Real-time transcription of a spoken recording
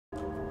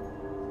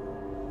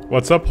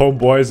What's up,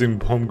 homeboys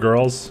and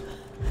homegirls?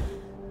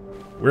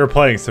 We're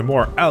playing some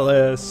more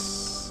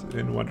Alice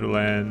in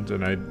Wonderland,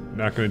 and I'm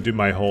not gonna do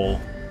my whole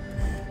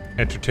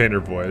entertainer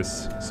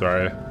voice.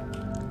 Sorry.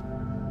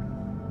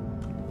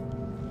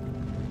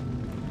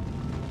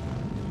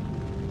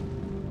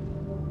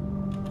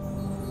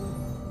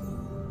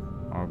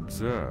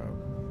 Observe,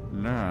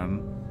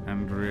 learn,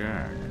 and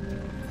react.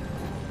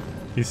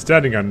 He's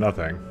standing on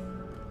nothing.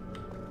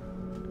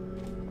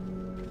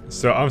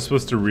 So I'm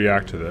supposed to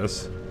react to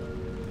this.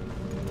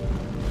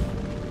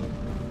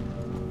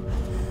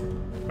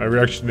 My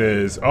reaction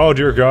is, oh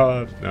dear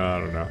God. No, I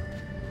don't know.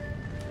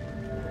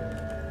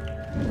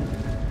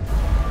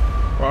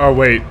 Oh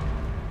wait.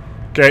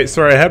 Okay,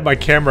 sorry, I had my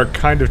camera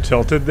kind of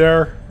tilted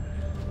there.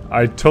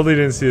 I totally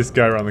didn't see this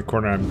guy around the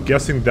corner. I'm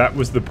guessing that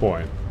was the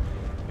point.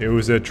 It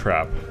was a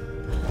trap.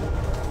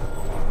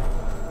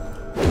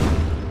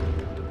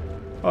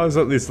 Oh, there's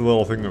at least a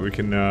little thing that we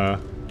can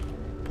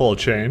pull a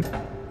chain.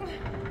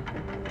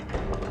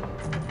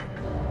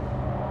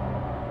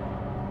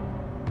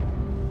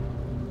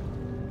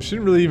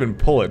 Shouldn't really even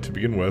pull it to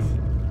begin with.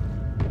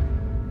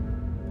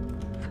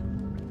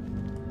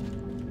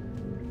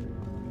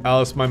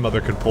 Alice, my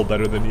mother could pull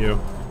better than you.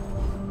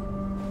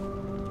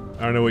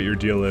 I don't know what your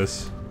deal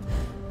is.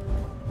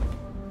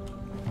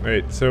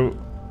 Wait, so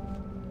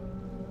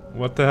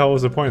what the hell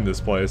was the point of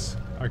this place?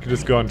 I could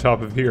just go on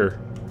top of here.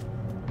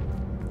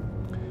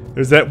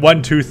 There's that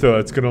one tooth though,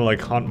 it's gonna like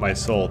haunt my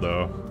soul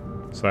though.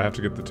 So I have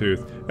to get the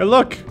tooth. Hey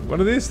look! One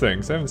of these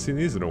things. I haven't seen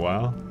these in a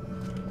while.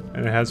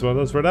 And it has one of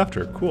those right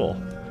after.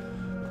 Cool.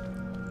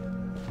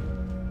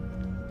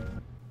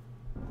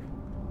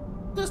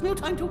 There's no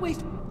time to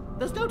waste.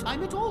 There's no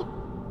time at all.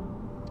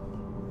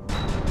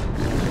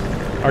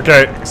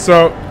 Okay,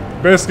 so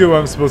basically what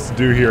I'm supposed to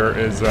do here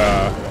is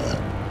I'm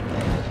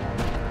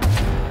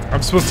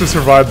supposed to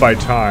survive by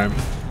time.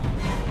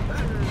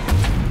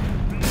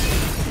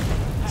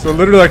 So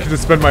literally I can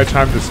just spend my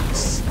time just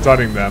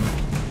stunning them.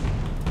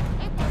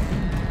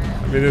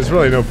 I mean, there's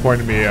really no point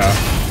in me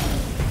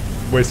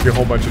wasting a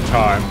whole bunch of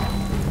time.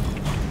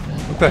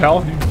 What the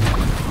hell?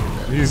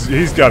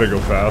 He's gotta go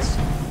fast.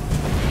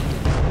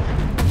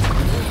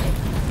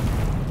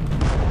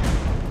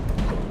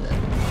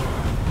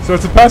 So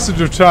it's a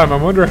passage of time. I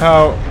wonder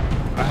how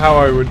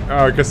I would.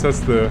 Oh, I guess that's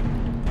the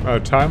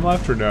time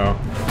left or no?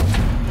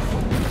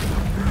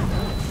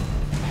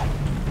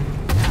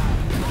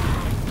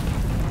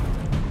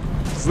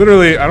 It's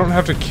literally I don't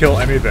have to kill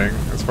anything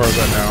as far as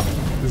I know.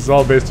 This is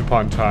all based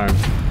upon time.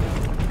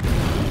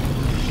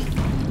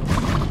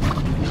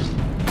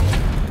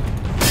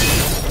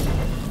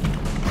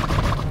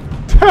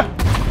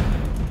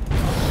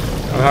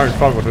 I'm having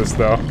fun with this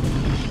though.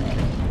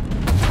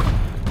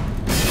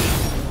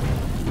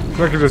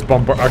 I can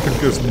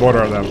just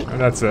mortar them,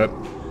 and that's it.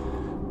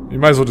 You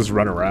might as well just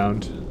run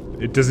around.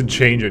 It doesn't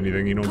change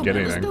anything, you don't get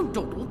anything. Don't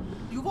dawdle.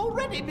 You've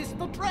already missed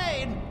the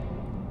train.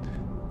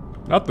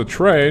 Not the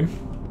train.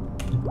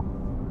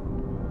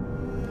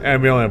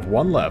 And we only have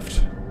one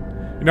left.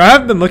 You know, I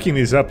haven't been looking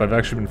these up, I've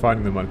actually been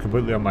finding them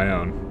completely on my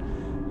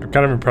own. I'm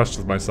kind of impressed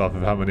with myself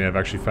of how many I've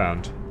actually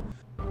found.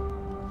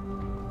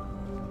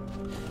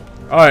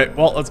 Alright,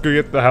 well, let's go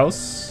get the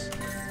house.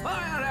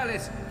 Fire,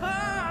 Alice!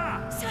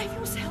 Fire! Save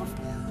yourself!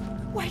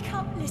 Wake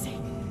up, Lizzie!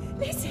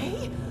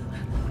 Lizzie!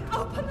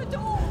 Open the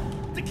door!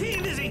 The key,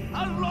 Lizzie!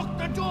 Unlock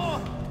the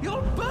door!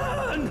 You'll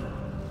burn!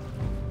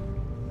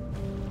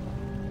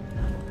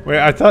 Wait,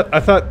 I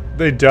thought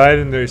they died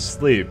in their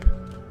sleep.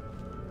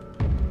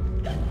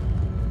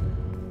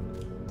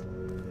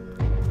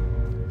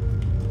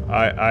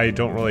 I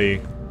don't really...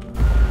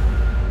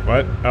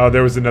 What? Oh,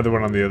 there was another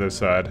one on the other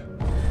side.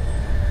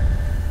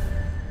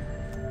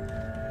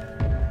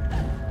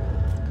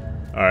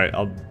 Alright,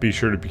 I'll be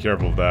sure to be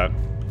careful of that.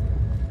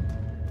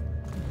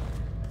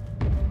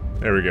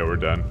 There we go, we're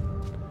done.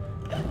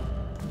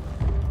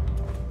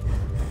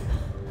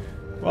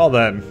 Well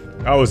then,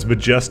 that was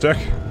majestic.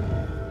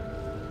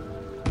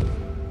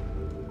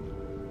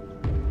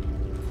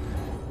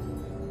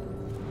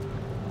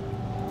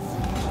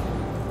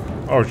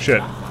 Oh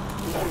shit.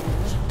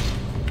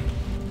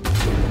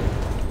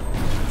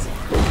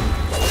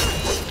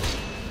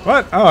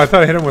 What? Oh, I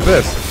thought I hit him with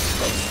this.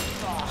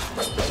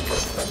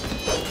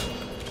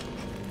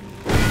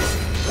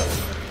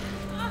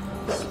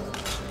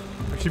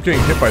 I keep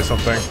getting hit by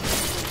something.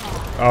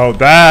 Oh,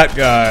 that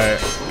guy.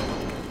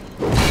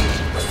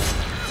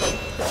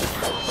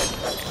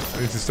 I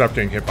need to stop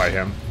getting hit by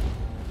him.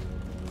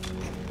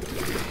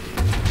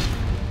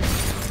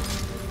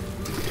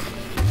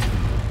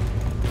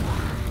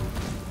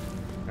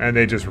 And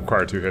they just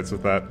require 2 hits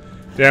with that.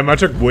 Damn, I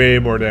took way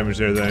more damage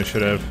there than I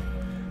should have.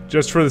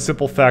 Just for the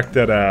simple fact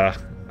that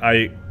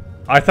I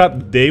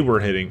thought they were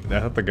hitting. I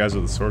thought the guys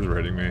with the swords were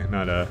hitting me,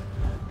 not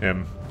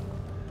him.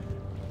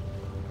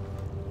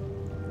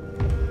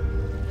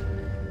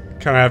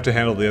 Kind of have to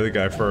handle the other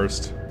guy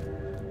first.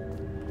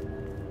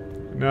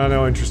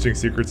 No interesting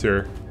secrets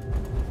here.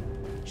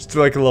 Just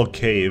like a little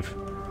cave.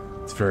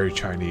 It's very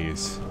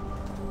Chinese.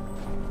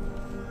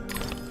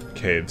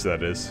 Caves,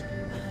 that is.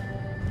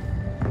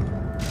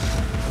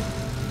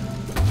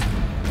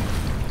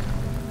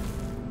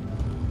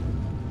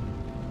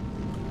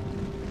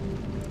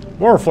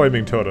 More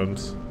flaming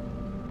totems.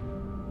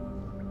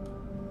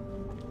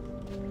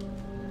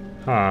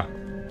 Huh.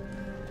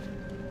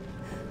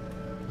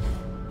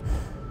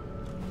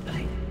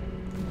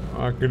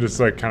 I could just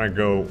like kind of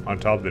go on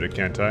top of it,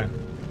 can't I?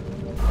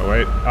 Oh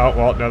wait. Oh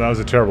well, no, that was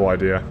a terrible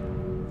idea.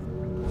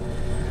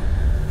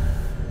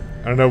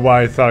 I don't know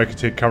why I thought I could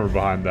take cover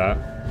behind that.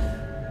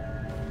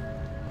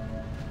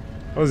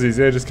 That was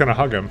easy. I just kind of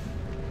hug him.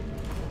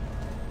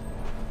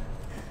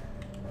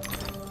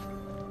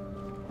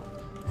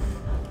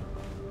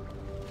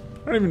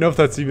 I don't even know if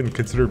that's even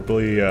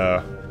considerably,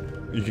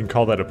 you can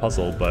call that a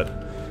puzzle, but,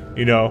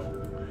 you know,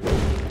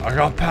 I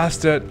got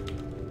past it.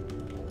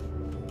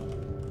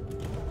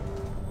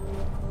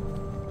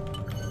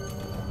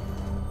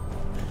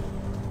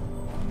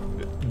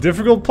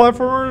 Difficult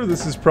platformer?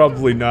 This is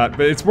probably not,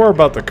 but it's more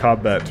about the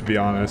combat, to be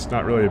honest.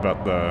 Not really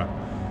about the,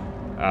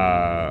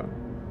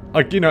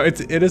 like, you know,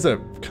 it is a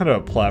kind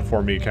of a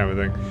platformy kind of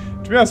thing.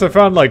 To be honest, I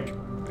found like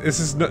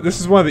this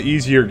is one of the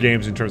easier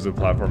games in terms of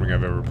platforming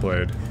I've ever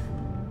played.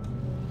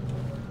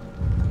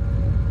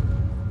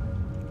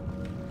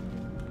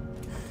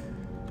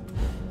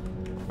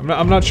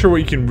 I'm not sure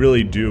what you can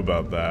really do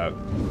about that.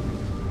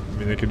 I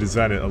mean, they could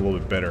design it a little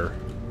bit better.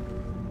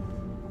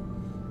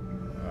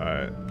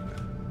 Alright.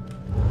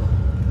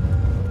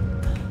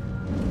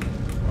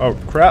 Oh,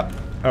 crap.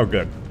 Oh,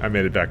 good. I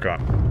made it back on.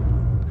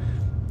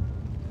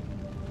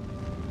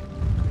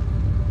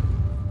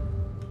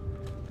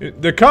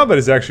 The combat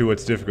is actually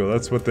what's difficult.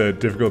 That's what the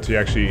difficulty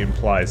actually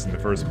implies in the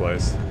first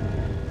place.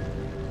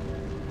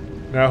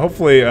 Now,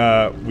 hopefully,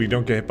 we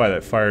don't get hit by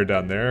that fire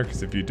down there,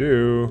 because if you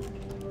do,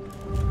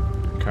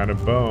 you're kind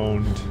of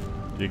boned.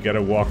 You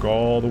gotta walk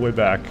all the way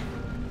back.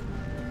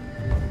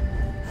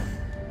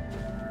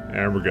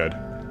 And we're good.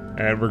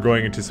 And we're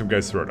going into some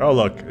guy's throat. Oh,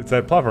 look. It's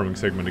that platforming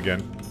segment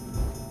again.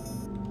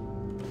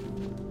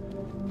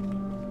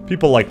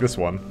 People like this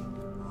one.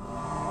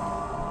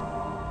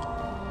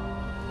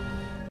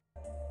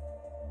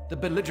 The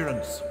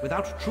belligerents,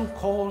 without true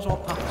cause or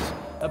purpose,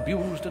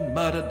 abused and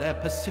murdered their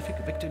pacific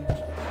victims,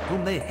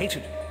 whom they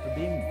hated for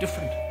being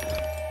different.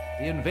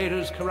 The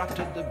invaders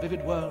corrupted the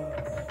vivid world.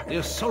 The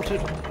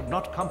assaulted could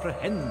not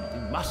comprehend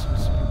the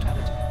merciless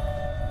brutality.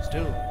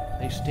 Still,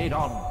 they stayed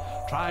on,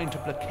 trying to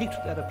placate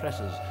their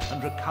oppressors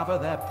and recover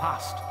their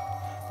past.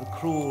 The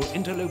cruel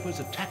interlopers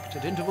attacked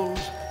at intervals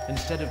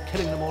instead of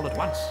killing them all at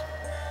once.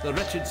 The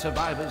wretched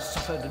survivors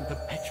suffered in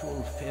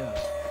perpetual fear.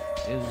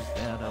 Is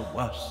there a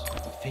worse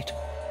fate?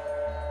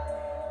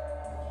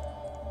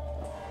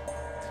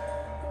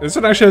 This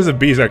one actually has a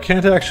bees. I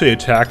can't actually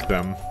attack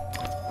them.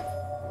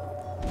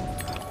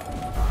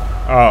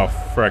 Oh,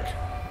 frick.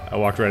 I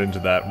walked right into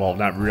that. Well,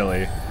 not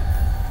really.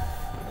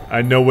 I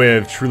had no way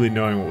of truly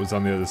knowing what was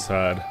on the other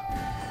side.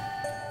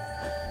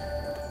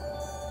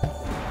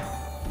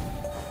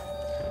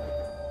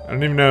 I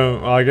don't even know.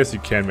 Well, I guess you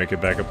can make it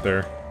back up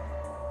there.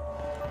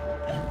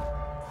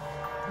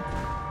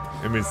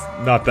 I mean, it's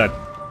not that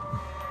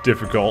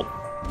difficult.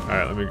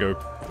 Alright, let me go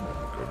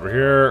over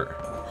here.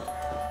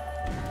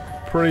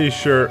 Pretty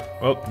sure.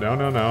 Oh, no,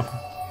 no, no.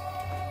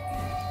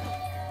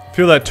 I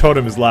feel that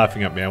totem is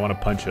laughing at me. I want to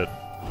punch it.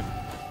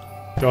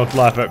 Don't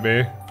laugh at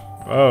me.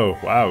 Oh,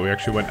 wow. We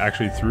actually went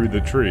through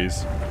the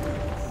trees.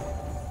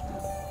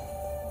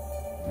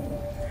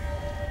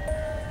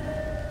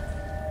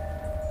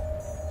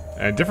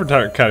 And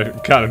different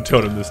kind of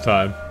totem this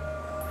time.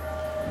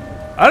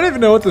 I don't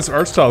even know what this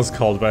art style is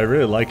called, but I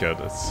really like it.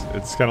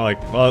 It's kind of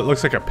like, well, it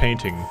looks like a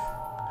painting.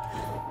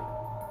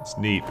 It's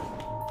neat.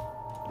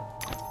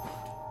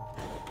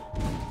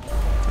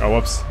 Oh,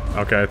 whoops.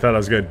 Okay, I thought I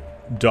was gonna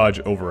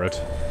dodge over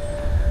it.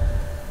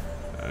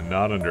 And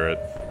not under it.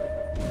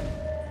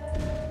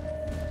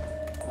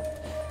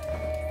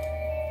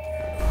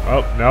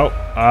 Oh, no.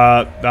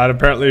 That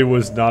apparently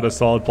was not a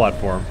solid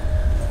platform.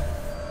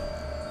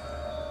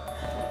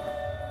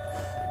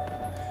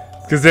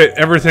 Because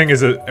everything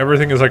is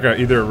like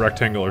either a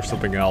rectangle or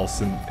something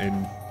else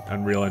in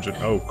Unreal Engine.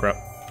 Oh crap.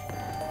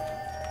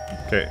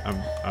 Okay,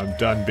 I'm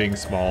done being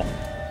small.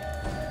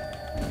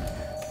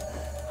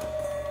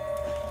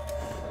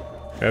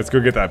 Okay, let's go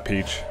get that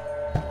peach.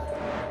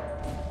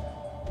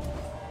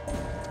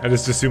 I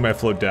just assume I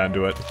float down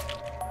to it.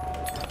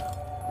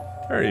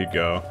 There you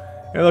go.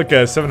 Hey, look,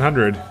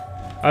 700.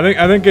 I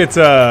think it's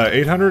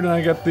 800, and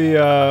I get the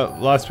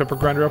last pepper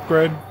grinder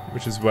upgrade,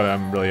 which is what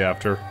I'm really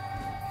after.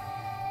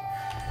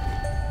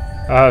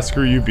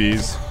 Screw you,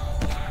 bees.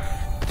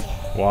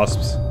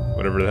 Wasps.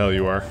 Whatever the hell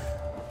you are.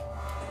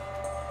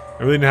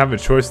 I really didn't have a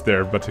choice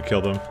there but to kill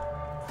them.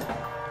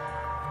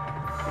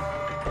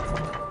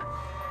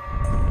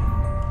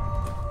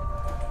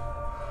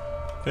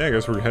 Yeah, I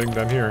guess we're heading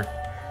down here.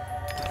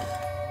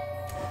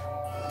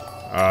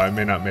 It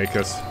may not make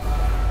us.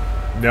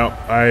 No,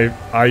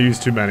 I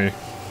used too many.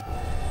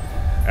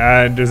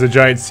 And there's a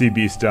giant sea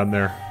beast down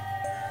there.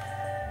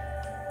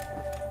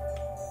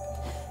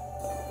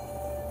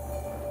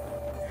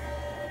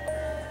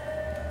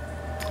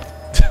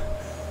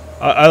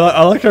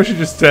 I like how she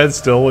just stands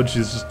still when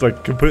she's just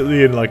like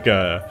completely in like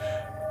a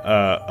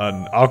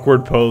an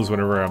awkward pose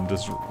whenever I'm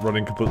just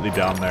running completely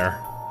down there.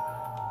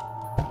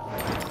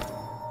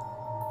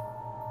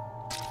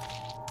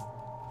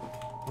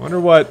 I wonder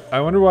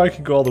why I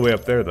could go all the way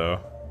up there though.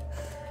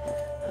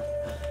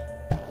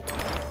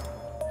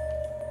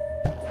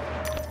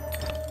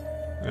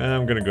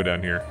 I'm gonna go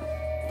down here.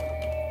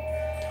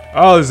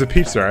 Oh, there's a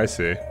peach there, I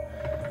see.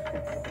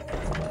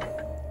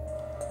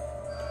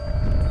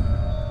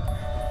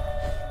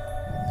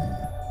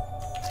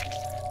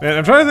 Man,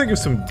 I'm trying to think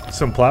of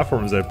some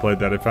platforms I played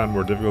that I found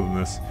more difficult than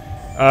this.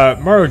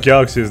 Mario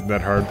Galaxy isn't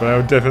that hard, but I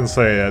would definitely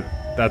say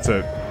that's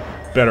a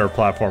better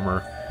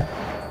platformer.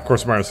 Of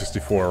course, Mario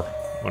 64,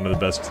 one of the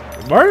best.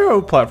 Mario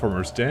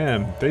platformers,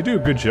 damn, they do a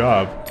good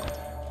job.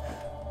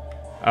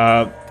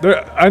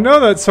 I know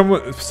that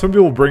some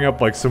people bring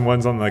up like some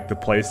ones on like the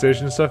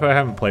PlayStation and stuff. I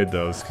haven't played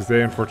those because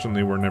they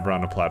unfortunately were never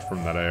on a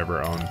platform that I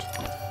ever owned.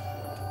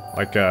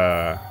 Like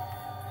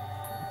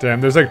damn,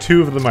 there's like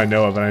 2 of them I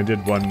know of, and I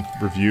did one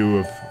review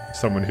of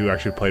someone who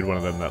actually played one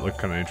of them that looked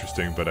kind of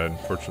interesting, but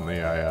unfortunately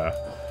hey,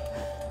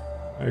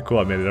 cool,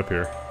 I made it up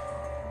here.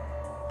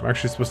 I'm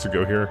actually supposed to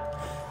go here.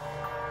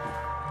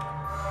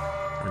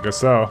 I guess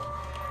so.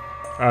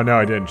 Oh no,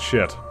 I didn't.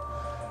 Shit.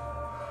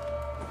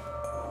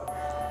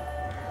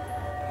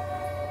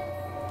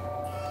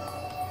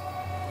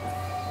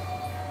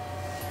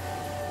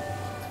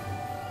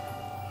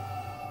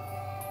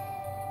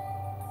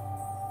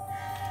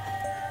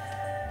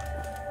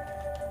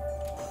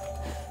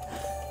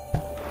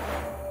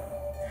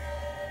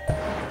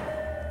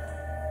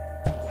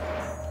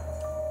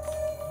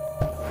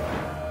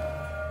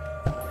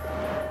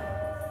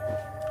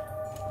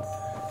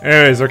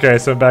 Anyways, okay,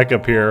 so I'm back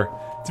up here.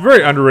 It's a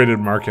very underrated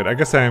market. I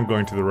guess I am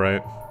going to the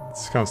right.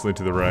 It's constantly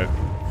to the right.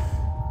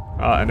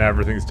 And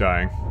everything's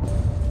dying.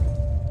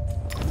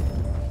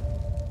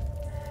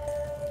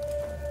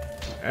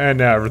 And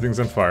now everything's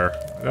on fire.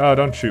 Oh,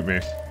 don't shoot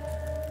me.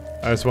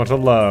 I just want to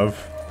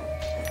love.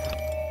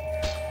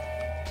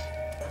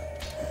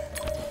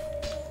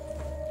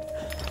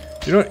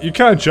 You know, you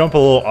kind of jump a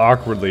little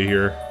awkwardly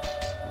here.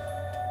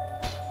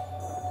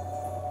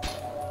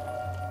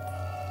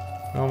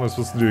 What am I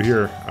supposed to do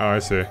here? Oh, I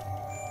see.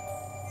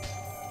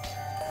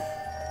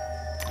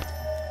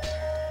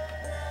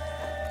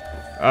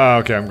 Oh,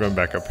 okay, I'm going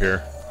back up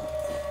here.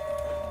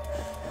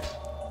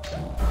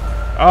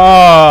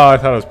 Oh, I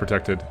thought I was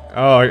protected.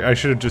 Oh, I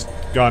should have just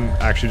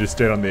just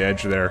stayed on the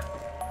edge there.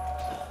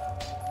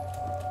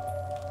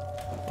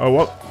 Oh,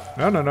 what?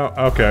 No, no, no.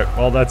 Okay,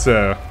 well, that's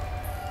a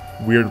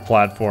weird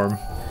platform.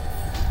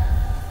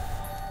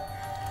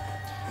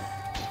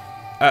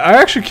 I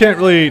actually can't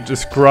really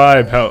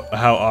describe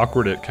how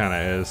awkward it kind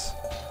of is.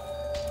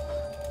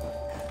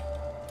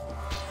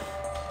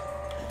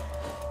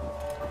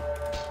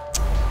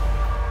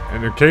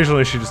 And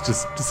occasionally she just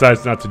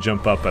decides not to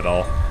jump up at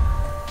all.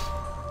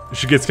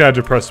 She gets kind of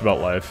depressed about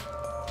life.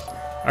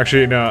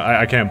 Actually, no,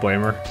 I can't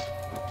blame her.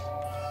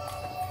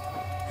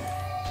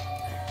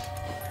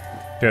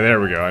 Okay,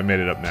 there we go. I made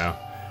it up now.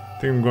 I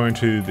think I'm going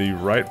to the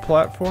right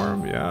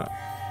platform. Yeah.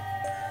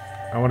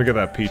 I want to get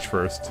that peach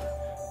first.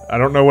 I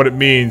don't know what it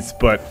means,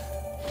 but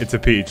it's a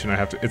peach, and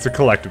it's a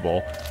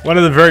collectible. One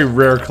of the very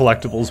rare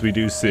collectibles we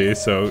do see,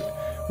 so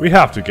we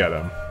have to get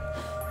them.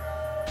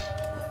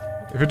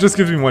 If it just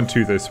gives me 1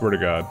 tooth, I swear to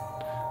God,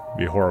 it'd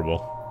be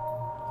horrible.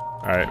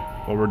 Alright,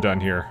 well, we're done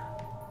here.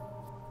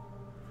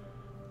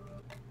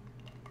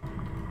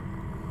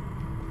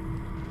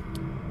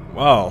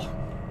 Wow.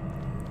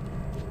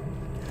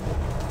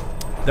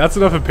 That's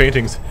enough of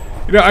paintings.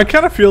 You know, I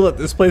kind of feel that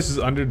this place is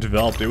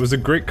underdeveloped. It was a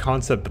great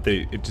concept, but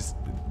they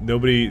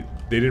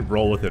didn't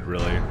roll with it,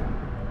 really.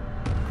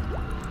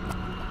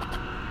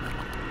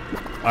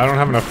 I don't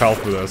have enough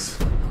health for this.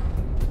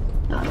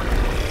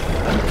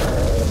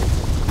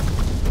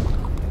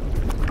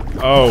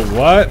 Oh,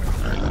 what?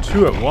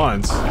 2 at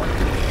once?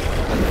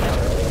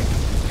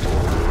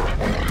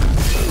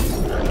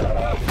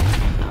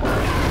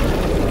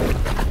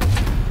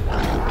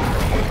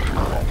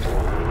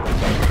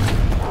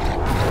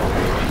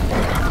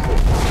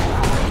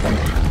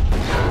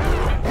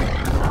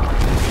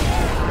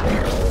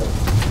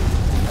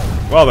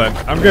 Well then,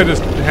 I'm gonna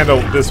just handle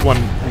this one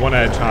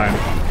at a time.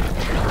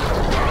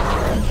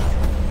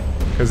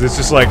 Because it's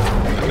just like,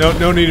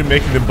 no need in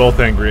making them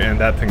both angry, and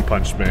that thing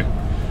punched me.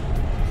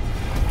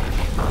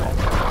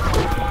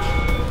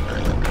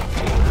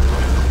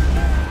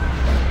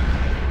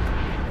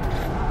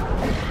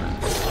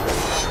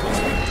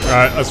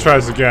 Alright, let's try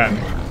this again.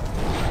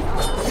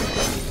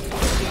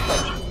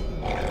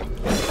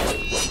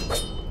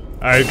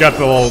 I got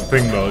the little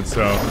thing mode,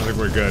 so I think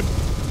we're good.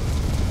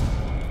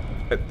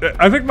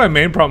 I think my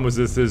main problem with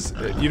this is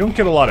you don't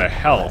get a lot of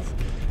health,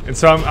 and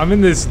so I'm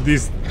in these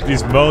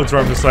modes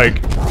where I'm just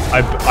like,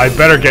 I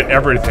better get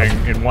everything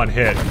in 1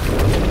 hit.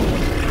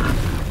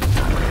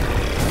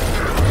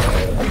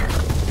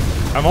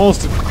 I'm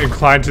almost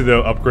inclined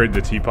to upgrade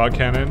the teapot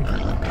cannon.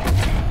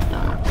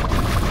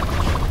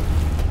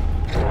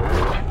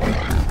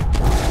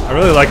 I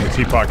really like the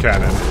teapot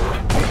cannon.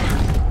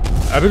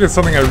 I think it's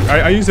something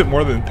I use it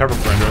more than pepper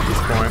grinder at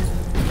this point.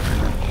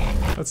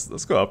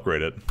 Let's go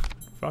upgrade it.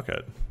 Fuck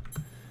it.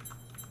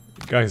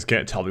 You guys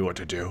can't tell me what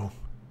to do.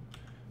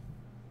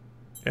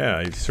 Yeah,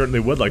 I certainly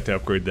would like to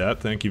upgrade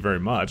that. Thank you very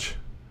much.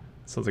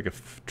 Sounds like a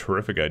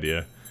terrific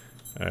idea.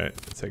 Alright,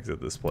 let's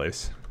exit this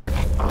place. We're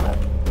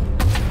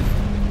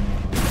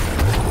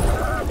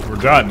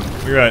done.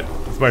 Look at that.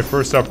 It's my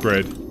first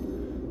upgrade.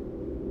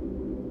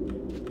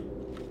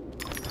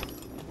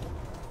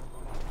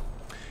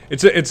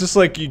 It's just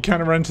like you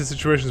kind of run into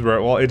situations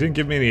where, well, it didn't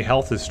give me any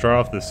health to start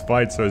off this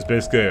fight, so it's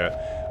basically a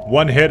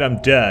one hit,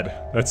 I'm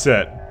dead. That's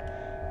it.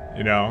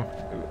 You know?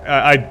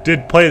 I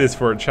did play this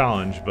for a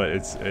challenge, but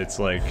it's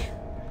like,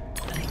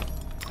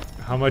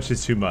 how much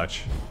is too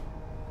much?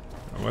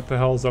 What the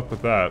hell is up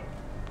with that?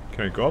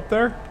 Can I go up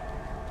there?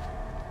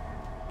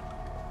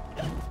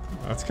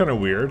 That's kind of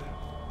weird.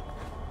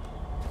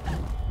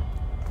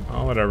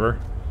 Oh,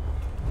 whatever.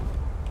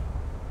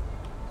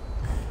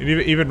 And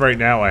even right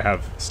now, I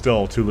have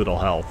still too little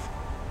health,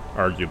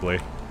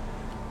 arguably.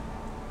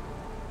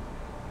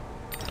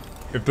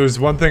 If there's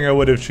one thing I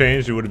would have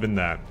changed, it would have been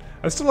that.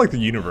 I still like the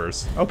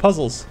universe. Oh,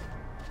 puzzles.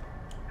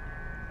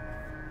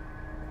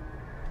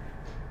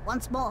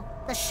 Once more,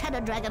 the shadow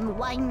dragon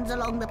winds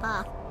along the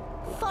path.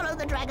 Follow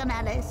the dragon,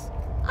 Alice.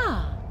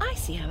 Ah, I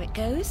see how it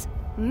goes.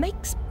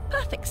 Makes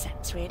perfect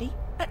sense, really.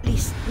 At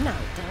least now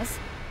it does.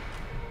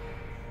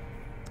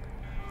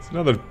 It's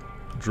another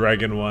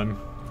dragon one.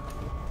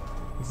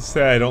 Let's just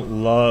say I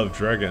don't love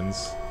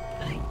dragons.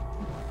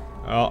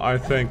 Well, I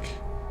think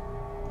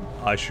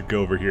I should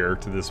go over here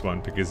to this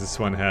one because this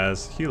one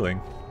has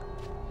healing.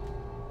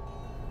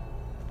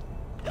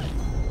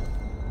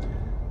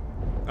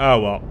 Oh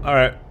well,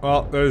 alright.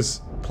 Well,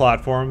 there's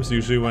platforms.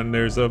 Usually when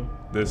there's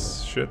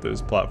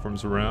there's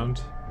platforms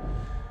around.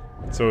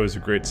 It's always a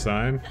great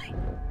sign.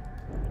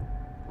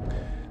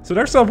 So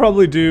next I'll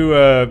probably do,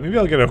 maybe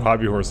I'll get a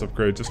hobby horse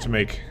upgrade just to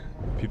make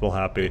people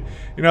happy.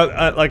 You know,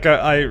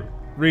 I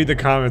read the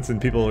comments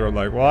and people are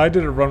like, well, I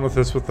did a run with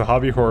this with the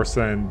hobby horse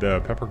and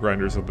pepper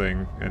grinder or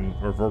something,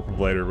 or vorpal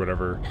blade or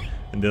whatever,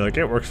 and they're like,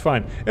 it works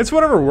fine. It's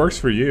whatever works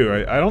for you.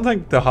 I don't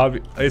think the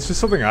hobby, it's just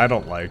something I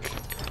don't like.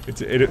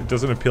 It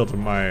doesn't appeal to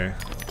my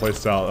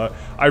playstyle.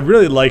 I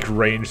really like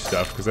range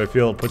stuff because I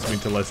feel it puts me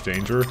into less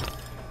danger.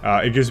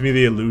 It gives me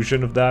the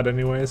illusion of that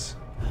anyways,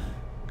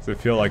 because I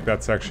feel like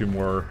that's actually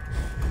more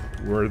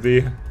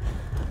worthy.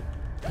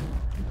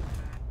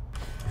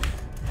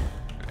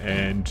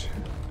 And,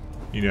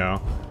 you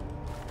know,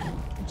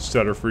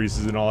 stutter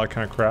freezes and all that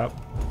kind of crap.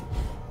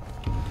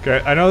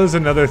 Okay, I know there's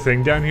another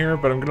thing down here,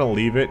 but I'm gonna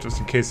leave it just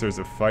in case there's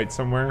a fight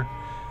somewhere.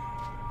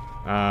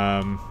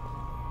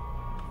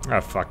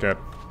 Fuck it.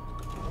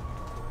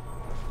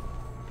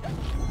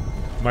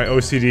 My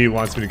OCD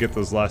wants me to get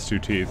those last two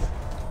teeth.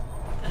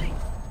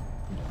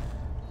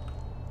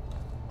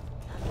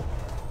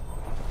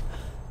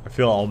 I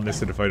feel I'll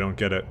miss it if I don't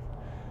get it.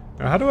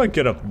 Now, how do I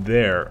get up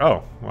there?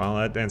 Oh, well,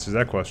 that answers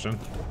that question.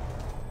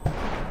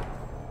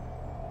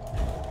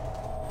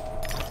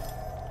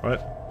 What?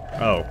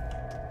 Oh.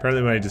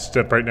 Apparently when I just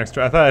step right next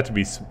to it, I thought I had to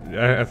be,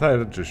 I thought I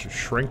had to just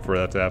shrink for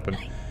that to happen.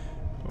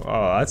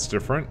 Oh, that's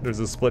different. There's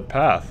a split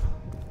path.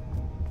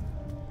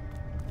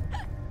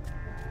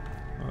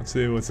 Let's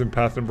see what's in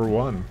path number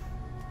 1.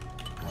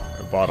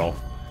 A bottle.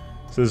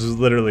 So this is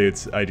literally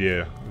its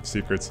idea of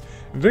secrets.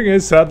 The thing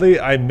is, sadly,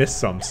 I missed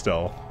some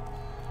still.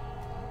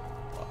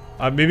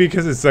 Maybe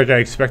because it's like I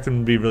expect them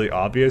to be really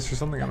obvious or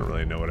something. I don't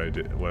really know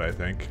what I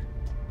think.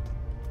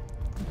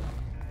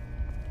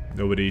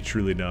 Nobody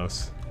truly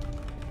knows.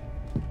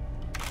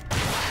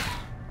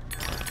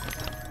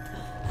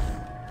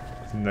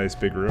 It's a nice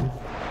big room.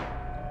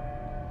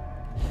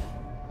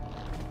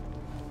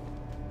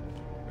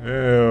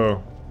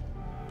 Ew.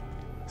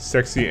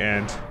 Sexy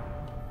ant.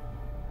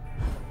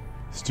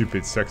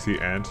 Stupid sexy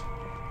ant.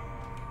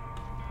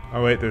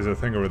 Oh wait, there's a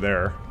thing over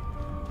there.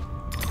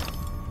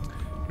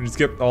 We just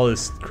get all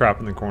this crap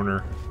in the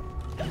corner.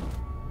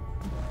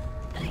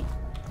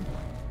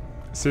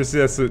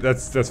 Seriously,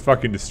 that's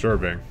fucking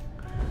disturbing.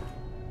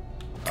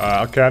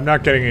 Okay, I'm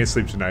not getting any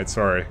sleep tonight,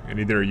 sorry. And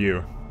neither are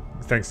you.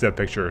 Thanks to that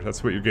picture.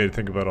 That's what you're going to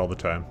think about all the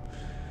time.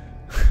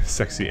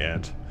 Sexy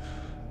ant.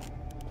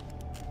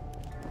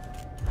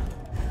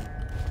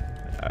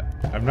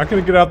 I'm not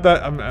gonna get out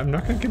that. I'm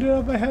not gonna get it out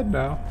of my head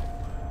now.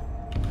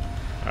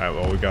 All right,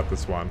 well we got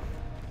this one.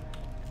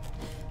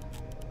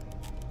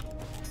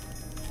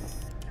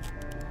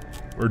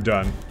 We're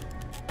done.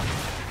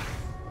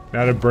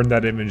 Now to burn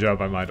that image out of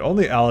my mind.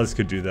 Only Alice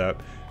could do that.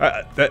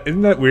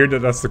 Isn't that weird that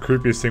that's the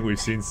creepiest thing we've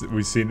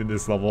seen in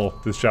this level,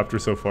 this chapter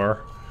so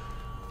far?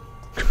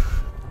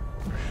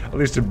 at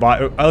least in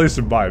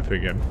my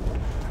opinion.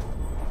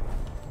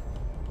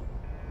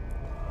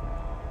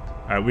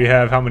 Alright, we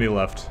have how many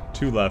left?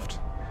 2 left.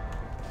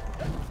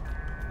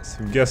 So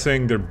I'm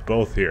guessing they're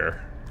both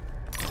here.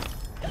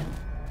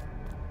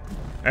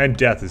 And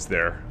death is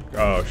there.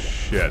 Oh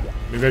shit.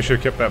 Maybe I should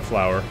have kept that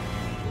flower.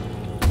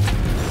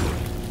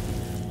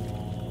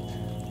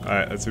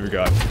 Alright, let's see what we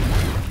got.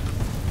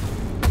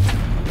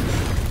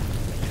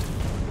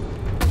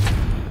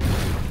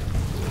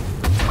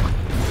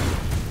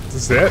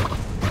 Is this it?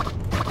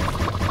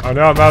 Oh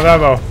no, I'm out of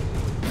ammo.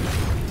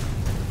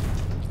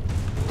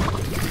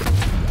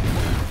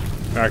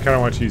 I kind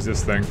of want to use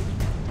this thing.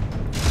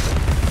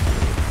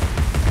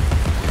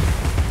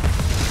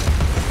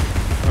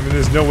 I mean,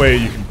 there's no way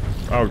you can...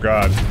 Oh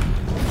god.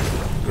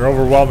 They're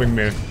overwhelming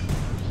me.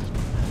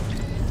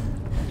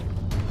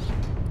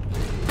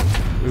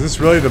 Is this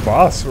really the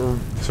boss? Or,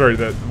 sorry,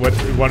 what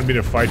wanted me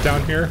to fight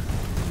down here?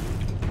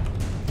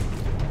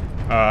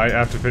 I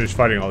have to finish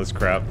fighting all this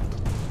crap.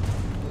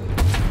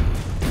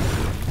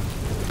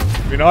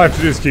 I mean, all I have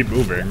to do is keep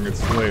moving.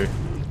 It's really...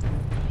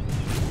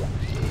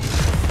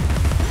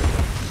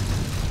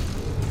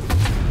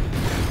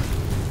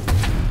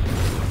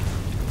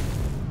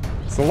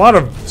 It's a lot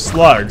of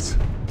slugs.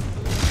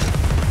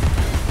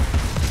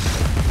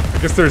 I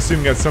guess they're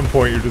assuming at some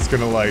point you're just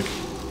gonna like...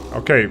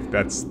 Okay,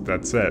 that's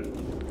it.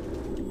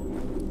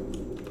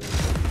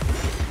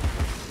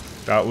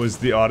 That was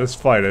the oddest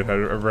fight I've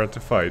ever had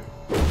to fight.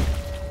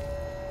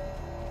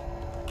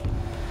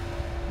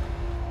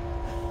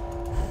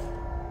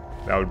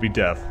 That would be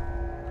death.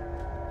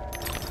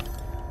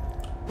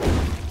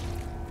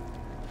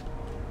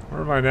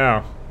 Where am I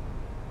now?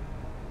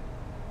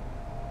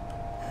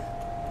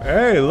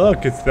 Hey,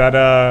 look, it's that,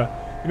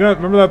 you know,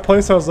 remember that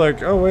place I was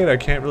like, oh wait, I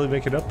can't really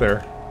make it up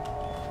there.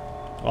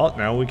 Well,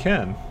 now we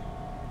can.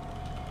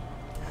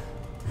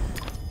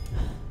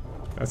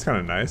 That's kind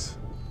of nice.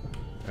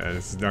 And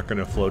this is not going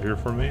to float here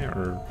for me,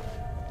 or...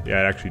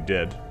 Yeah, it actually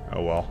did.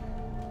 Oh well.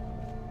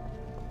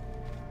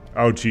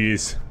 Oh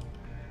jeez.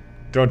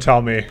 Don't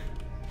tell me.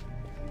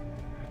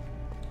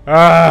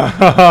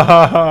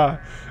 Ah!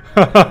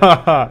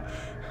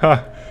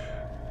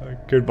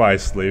 Goodbye,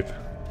 sleep.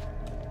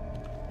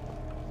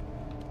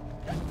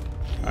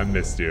 I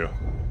missed you.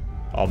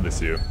 I'll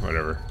miss you.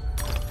 Whatever.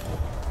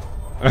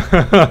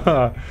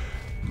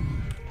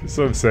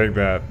 So I'm saying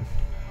that.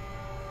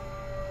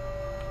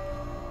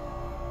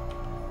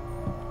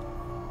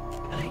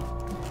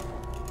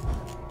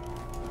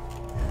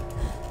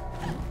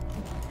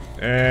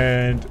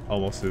 And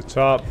almost to the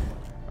top.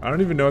 I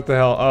don't even know what the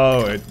hell.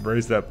 Oh, it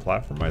raised that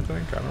platform, I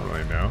think. I don't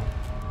really know.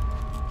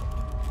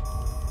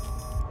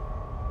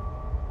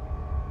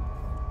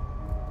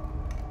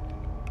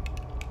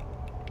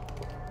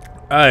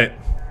 Alright.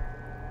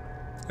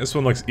 This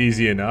one looks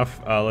easy enough.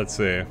 Let's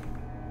see.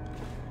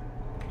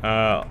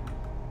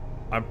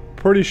 I'm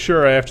pretty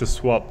sure I have to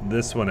swap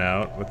this one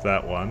out with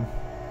that one.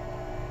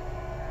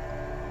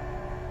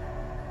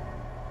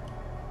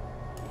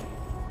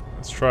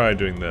 Let's try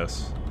doing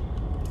this.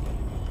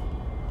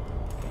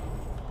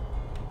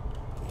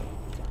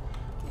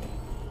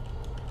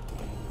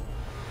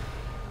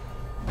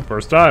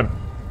 First time.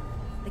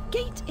 The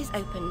gate is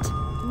opened.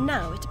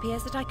 Now it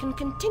appears that I can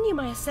continue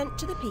my ascent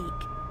to the peak.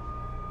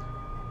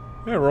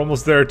 Yeah, we're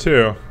almost there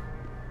too.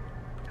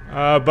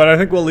 But I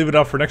think we'll leave it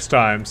up for next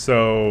time,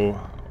 so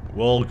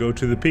we'll go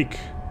to the peak.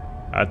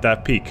 At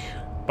that peak.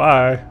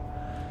 Bye.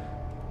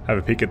 Have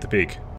a peek at the peak.